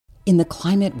In the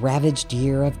climate-ravaged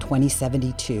year of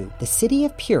 2072, the city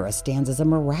of Pura stands as a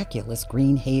miraculous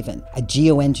green haven, a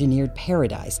geoengineered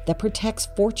paradise that protects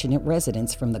fortunate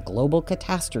residents from the global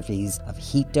catastrophes of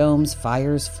heat domes,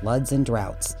 fires, floods, and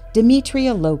droughts.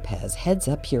 Demetria Lopez heads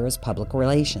up Pura's public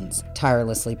relations,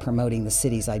 tirelessly promoting the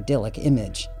city's idyllic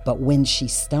image. But when she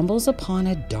stumbles upon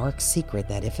a dark secret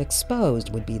that, if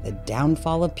exposed, would be the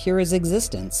downfall of Pura's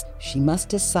existence, she must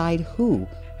decide who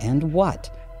and what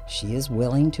she is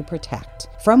willing to protect.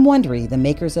 From Wondery, the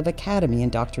makers of Academy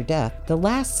and Dr. Death, The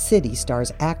Last City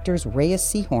stars actors Reyes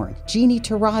Sehorn, Jeannie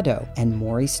Torrado, and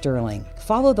Maury Sterling.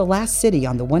 Follow The Last City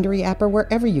on the Wondery app or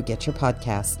wherever you get your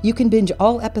podcasts. You can binge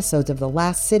all episodes of The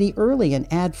Last City early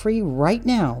and ad-free right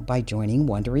now by joining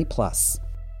Wondery Plus.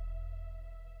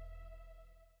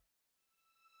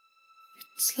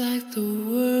 It's like the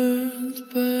world's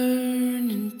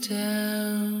burning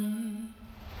down.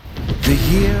 The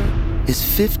year is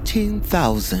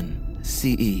 15,000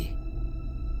 CE.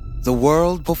 The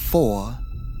world before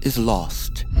is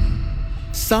lost.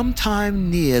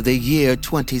 Sometime near the year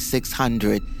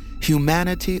 2600,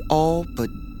 humanity all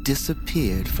but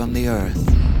disappeared from the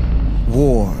earth.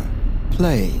 War,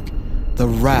 plague, the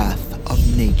wrath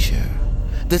of nature.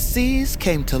 The seas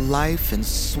came to life and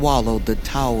swallowed the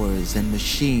towers and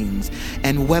machines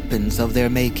and weapons of their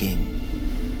making.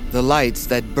 The lights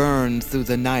that burned through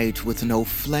the night with no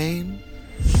flame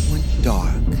went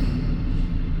dark.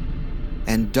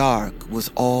 And dark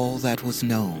was all that was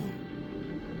known.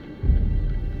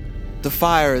 The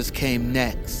fires came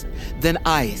next, then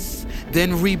ice,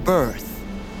 then rebirth.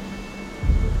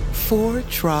 4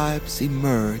 tribes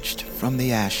emerged from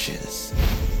the ashes.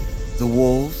 The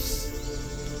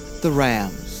wolves, the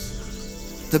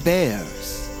rams, the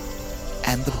bears,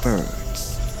 and the birds.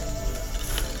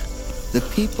 The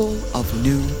people of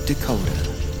New Dakota.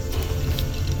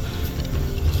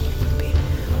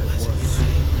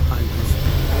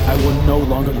 I will no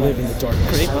longer live in the darkness.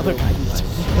 Great mother kindness.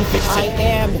 I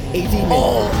am AV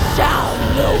All shall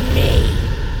know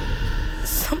me.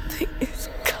 Something is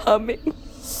coming.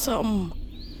 Some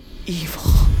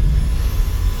evil.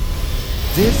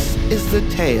 This is the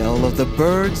tale of the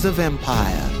birds of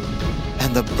empire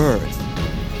and the birth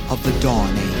of the Dawn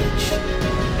Age.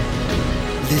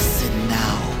 Listen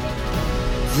now,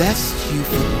 lest you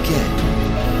forget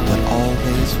what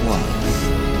always was.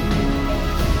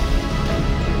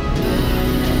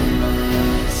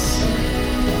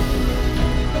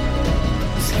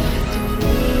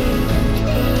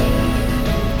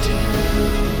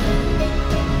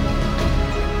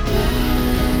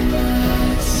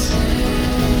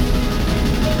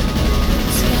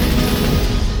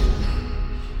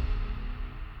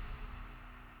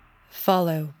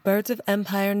 Follow Birds of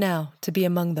Empire now to be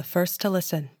among the first to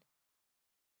listen.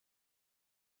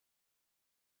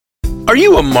 Are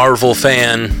you a Marvel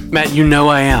fan? Matt, you know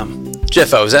I am.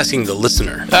 Jeff, I was asking the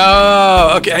listener.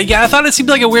 Oh, okay. Yeah, I thought it seemed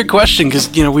like a weird question because,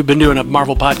 we've been doing a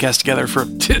Marvel podcast together for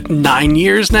 9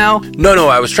 years now. No,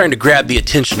 I was trying to grab the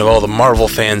attention of all the Marvel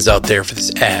fans out there for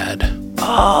this ad.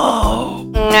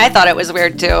 Oh. I thought it was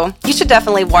weird too. You should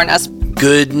definitely warn us.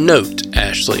 Good note,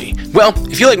 Ashley. Well,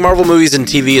 if you like Marvel movies and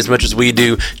TV as much as we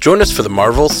do, join us for the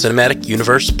Marvel Cinematic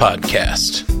Universe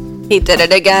podcast. He did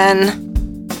it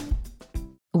again.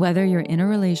 Whether you're in a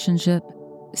relationship,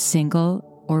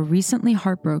 single, or recently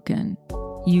heartbroken,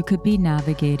 you could be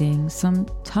navigating some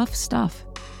tough stuff.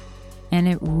 And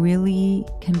it really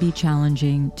can be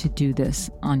challenging to do this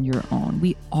on your own.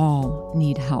 We all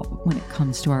need help when it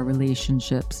comes to our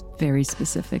relationships, very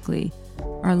specifically,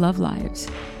 our love lives.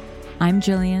 I'm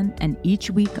Jillian, and each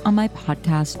week on my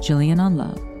podcast, Jillian on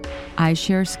Love, I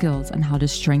share skills on how to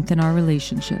strengthen our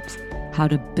relationships, how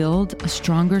to build a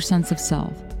stronger sense of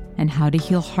self, and how to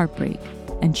heal heartbreak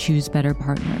and choose better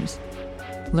partners.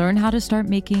 Learn how to start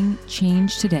making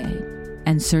change today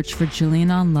and search for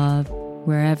Jillian on Love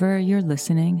wherever you're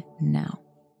listening now.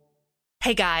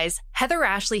 Hey guys, Heather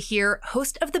Ashley here,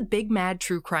 host of the Big Mad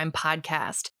True Crime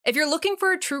Podcast. If you're looking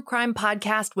for a true crime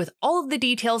podcast with all of the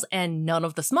details and none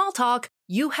of the small talk,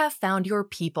 you have found your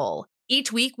people.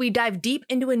 Each week, we dive deep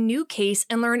into a new case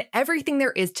and learn everything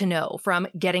there is to know, from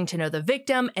getting to know the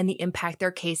victim and the impact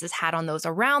their case has had on those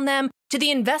around them, to the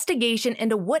investigation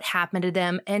into what happened to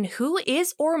them and who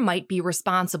is or might be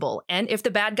responsible. And if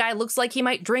the bad guy looks like he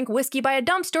might drink whiskey by a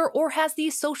dumpster or has the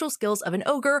social skills of an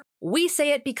ogre, we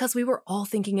say it because we were all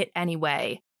thinking it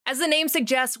anyway. As the name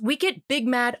suggests, we get big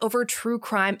mad over true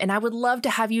crime, and I would love to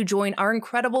have you join our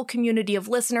incredible community of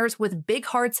listeners with big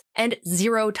hearts and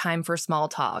zero time for small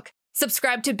talk.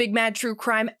 Subscribe to Big Mad True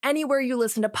Crime anywhere you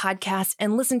listen to podcasts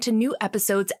and listen to new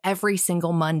episodes every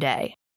single Monday.